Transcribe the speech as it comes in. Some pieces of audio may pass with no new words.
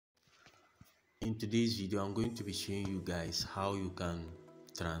In today's video, I'm going to be showing you guys how you can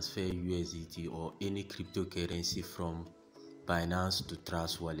transfer USDT or any cryptocurrency from Binance to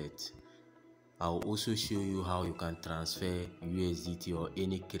Trust Wallet. I'll also show you how you can transfer USDT or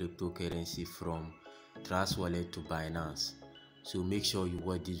any cryptocurrency from Trust Wallet to Binance. So make sure you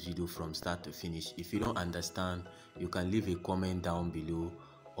watch this video from start to finish. If you don't understand, you can leave a comment down below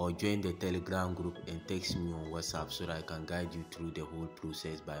or join the Telegram group and text me on WhatsApp so that I can guide you through the whole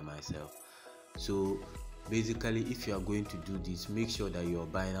process by myself. So basically, if you are going to do this, make sure that your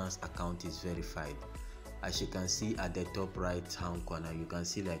Binance account is verified. As you can see at the top right hand corner, you can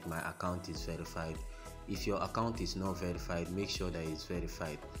see like my account is verified. If your account is not verified, make sure that it's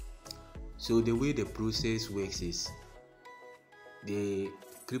verified. So the way the process works is the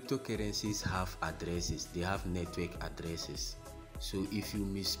cryptocurrencies have addresses, they have network addresses. So if you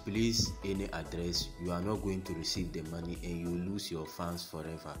misplace any address, you are not going to receive the money and you lose your funds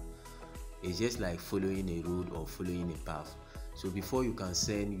forever. It's just like following a road or following a path. So before you can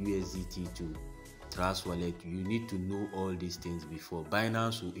send USDT to Trust Wallet, you need to know all these things before.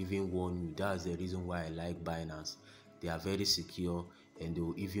 Binance will even warn you. That's the reason why I like Binance. They are very secure and they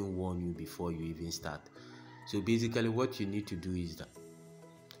will even warn you before you even start. So basically what you need to do is that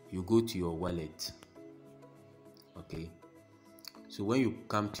you go to your wallet. Okay. So when you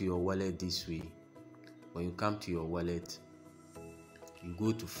come to your wallet this way, when you come to your wallet, you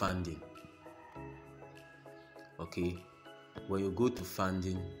go to funding. Okay, when you go to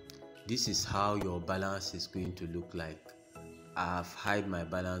funding, this is how your balance is going to look like. I have hide my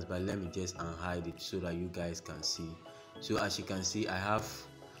balance, but let me just unhide it so that you guys can see. So as you can see, I have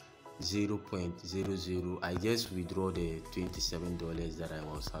 0.00. I just withdraw the $27 that I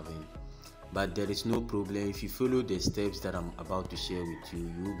was having, but there is no problem. If you follow the steps that I'm about to share with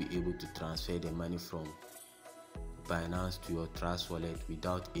you, you will be able to transfer the money from Binance to your Trust Wallet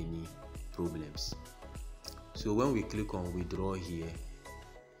without any problems. So when we click on withdraw here,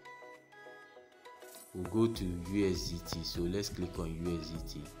 we'll go to USDT. So let's click on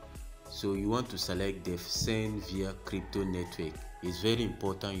USDT. So you want to select the send via crypto network. It's very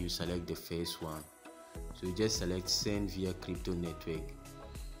important you select the first one. So you just select send via crypto network.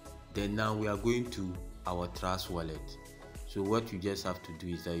 Then now we are going to our Trust Wallet. So what you just have to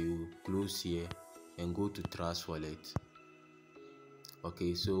do is that you close here and go to Trust Wallet.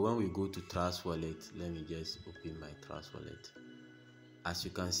 Okay, so when we go to Trust Wallet, let me just open my Trust Wallet. As you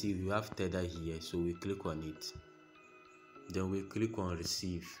can see, we have Tether here, so we click on it. Then we click on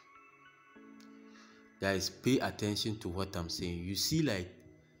receive. Guys, pay attention to what I'm saying. You see like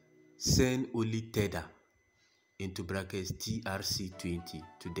send only Tether into brackets TRC20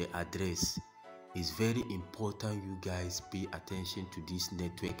 to the address. It's very important you guys pay attention to these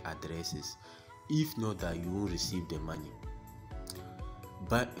network addresses. If not, that you will receive the money.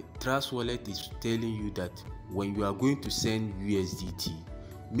 But Trust Wallet is telling you that when you are going to send USDT,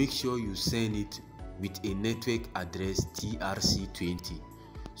 make sure you send it with a network address TRC20.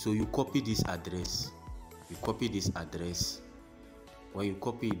 So you copy this address. You copy this address. When you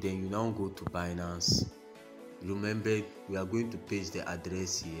copy it, then you now go to Binance. Remember, we are going to paste the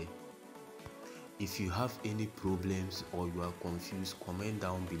address here. If you have any problems or you are confused, comment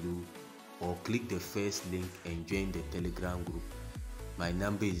down below or click the first link and join the Telegram group. My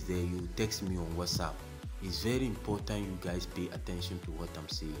number is there. You text me on WhatsApp. It's very important you guys pay attention to what I'm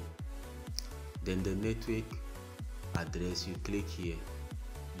saying. Then the network address, you click here.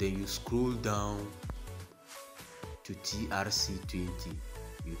 Then you scroll down to TRC20.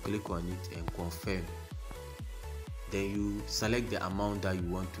 You click on it and confirm. Then you select the amount that you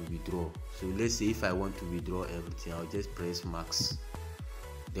want to withdraw. So let's say if I want to withdraw everything, I'll just press max.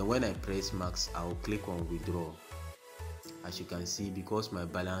 Then when I press max, I'll click on withdraw. As you can see, because my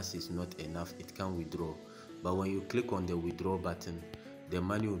balance is not enough, it can't withdraw. But when you click on the withdraw button, the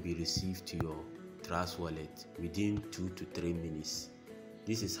money will be received to your Trust Wallet within 2 to 3 minutes.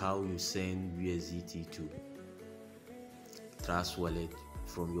 This is how you send USDT to Trust Wallet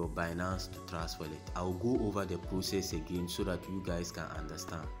from your Binance to Trust Wallet. I'll go over the process again so that you guys can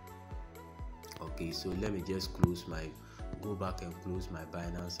understand. Okay, so let me just go back and close my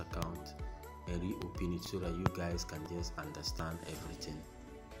Binance account and reopen it so that you guys can just understand everything.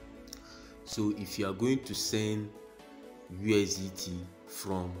 So if you are going to send USDT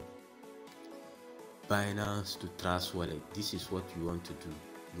from Binance to Trust Wallet, this is what you want to do.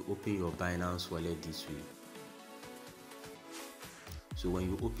 You open your Binance wallet this way. So when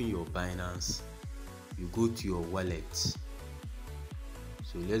you open your Binance, you go to your wallet.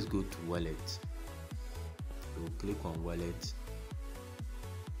 So let's go to wallet. So click on wallet.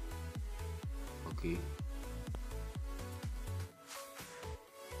 Okay,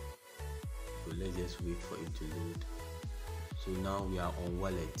 so let's just wait for it to load. So now we are on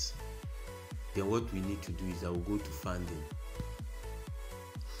wallet. Then what we need to do is I will go to funding.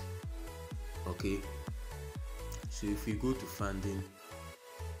 Okay, so if we go to funding,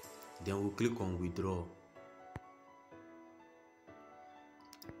 then we'll click on withdraw.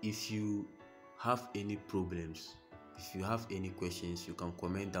 If you have any problems, if you have any questions, you can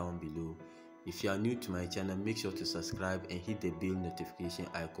comment down below. If you are new to my channel, make sure to subscribe and hit the bell notification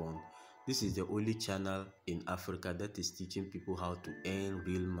icon. This is the only channel in Africa that is teaching people how to earn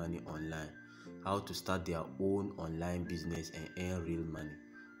real money online, how to start their own online business and earn real money.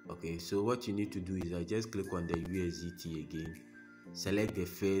 Okay, so what you need to do is I just click on the USDT again, select the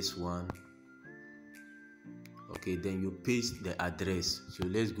first one. Okay, then you paste the address. So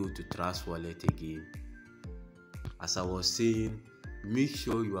let's go to Trust Wallet again. As I was saying, make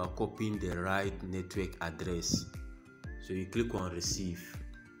sure you are copying the right network address. So you click on receive.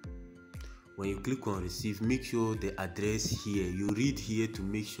 When you click on receive, make sure the address here, you read here to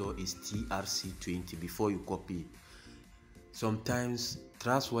make sure it's TRC20 before you copy. Sometimes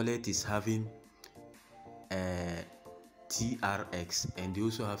Trust Wallet is having TRX and they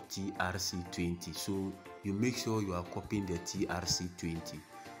also have TRC20, so you make sure you are copying the TRC20.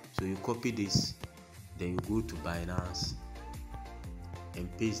 So you copy this, then you go to Binance and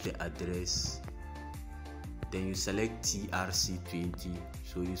paste the address, then you select TRC20.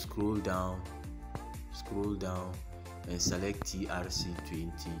 So you scroll down and select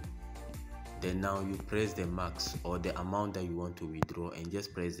TRC20. Then now you press the max or the amount that you want to withdraw and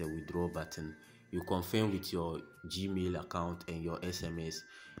just press the withdraw button. You confirm with your Gmail account and your SMS,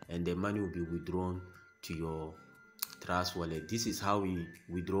 and the money will be withdrawn to your Trust Wallet. This is how we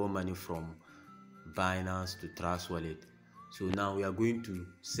withdraw money from Binance to Trust Wallet. So now we are going to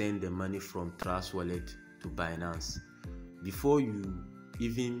send the money from Trust Wallet to Binance. Before you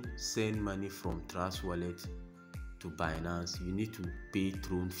even send money from Trust Wallet to Binance, you need to pay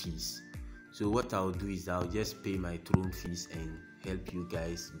Tron fees. So what I'll do is I'll just pay my Tron fees and help you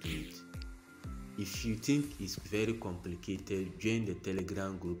guys do it. If you think it's very complicated, join the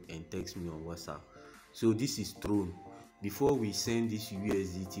Telegram group and text me on WhatsApp. So this is Tron. Before we send this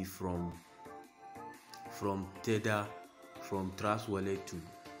USDT from Tether, from Trust Wallet to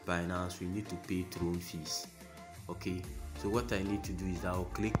Binance, we need to pay Tron fees. Okay, so what I need to do is I'll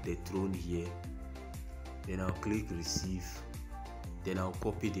click the Tron here, then I'll click receive, then I'll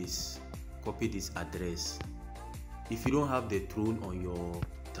copy this address. If you don't have the Tron on your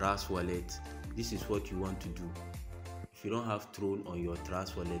Trust Wallet, this is what you want to do. If you don't have Tron on your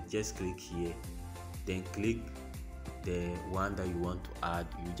Trust Wallet, just click here, then click the one that you want to add.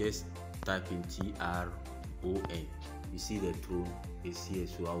 You just type in TRON. You see the Tron is here,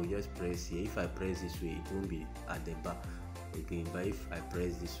 so I will just press here. If I press this way, it won't be at the back again, but if I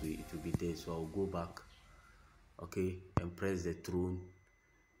press this way, it will be there. So I'll go back, okay, and press the Tron,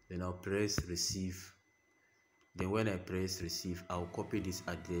 then I'll press receive. Then when I press receive, I'll copy this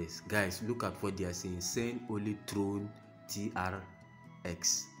address. Guys, look at what they are saying, send only Tron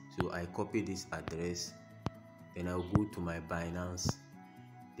TRX. So I copy this address, then I'll go to my Binance,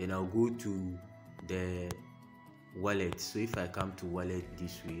 then I'll go to the wallet. So if I come to wallet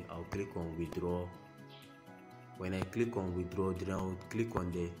this way, I'll click on withdraw. When I click on withdraw, then I'll click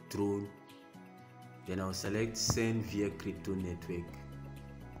on the Tron, then I'll select send via crypto network,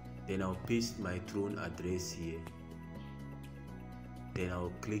 then I'll paste my Tron address here, then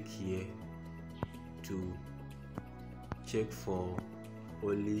I'll click here to check for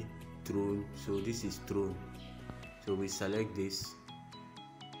only Tron. So this is Tron, so we select this,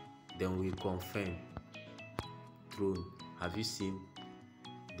 then we confirm Tron. Have you seen?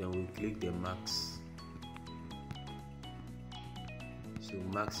 Then we click the max. So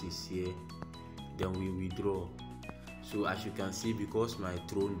max is here, then we withdraw. So as you can see, because my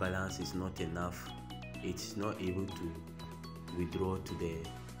Tron balance is not enough, it's not able to withdraw to the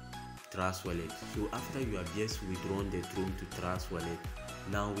Trust Wallet. So after you have just withdrawn the Tron to Trust Wallet,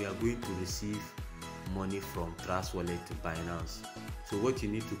 now we are going to receive money from Trust Wallet to Binance. So what you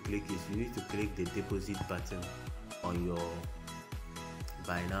need to click is you need to click the deposit button on your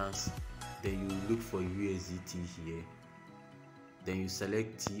Binance, then you look for USDT here, then you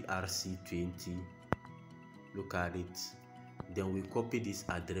select TRC20, look at it, then we copy this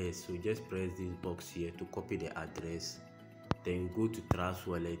address. So just press this box here to copy the address, then you go to Trust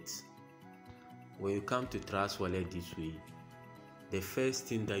Wallet. When you come to Trust Wallet this way, the first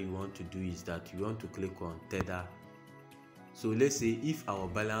thing that you want to do is that you want to click on Tether. So let's say if our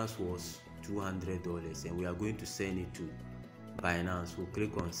balance was $200 and we are going to send it to Binance, we'll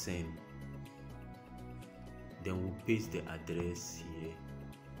click on send, then we'll paste the address here.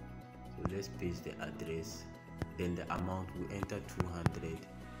 So let's paste the address, then the amount we enter 200,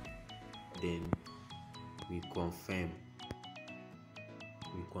 then we confirm,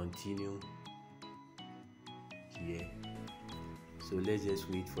 we continue here. So let's just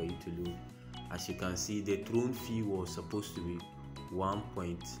wait for it to load. As you can see, the Tron fee was supposed to be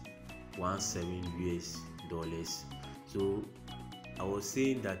 $1.17 US. So I was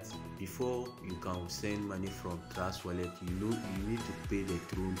saying that before you can send money from Trust Wallet, you need to pay the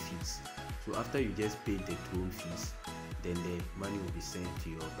Tron fees. So after you just pay the Tron fees, then the money will be sent to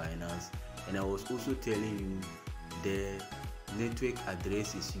your Binance. And I was also telling you the network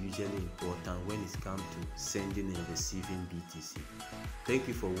address is usually important when it comes to sending and receiving BTC. Thank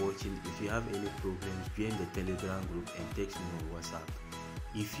you for watching. If you have any problems, join the Telegram group and text me on WhatsApp.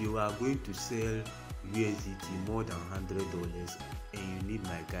 If you are going to sell USDT more than $100 and you need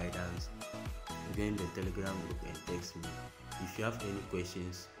my guidance, join the Telegram group and text me. If you have any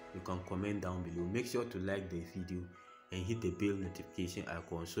questions, you can comment down below. Make sure to like the video and hit the bell notification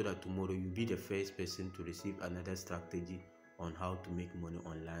icon so that tomorrow you'll be the first person to receive another strategy on how to make money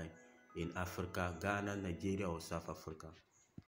online in Africa, Ghana, Nigeria or South Africa.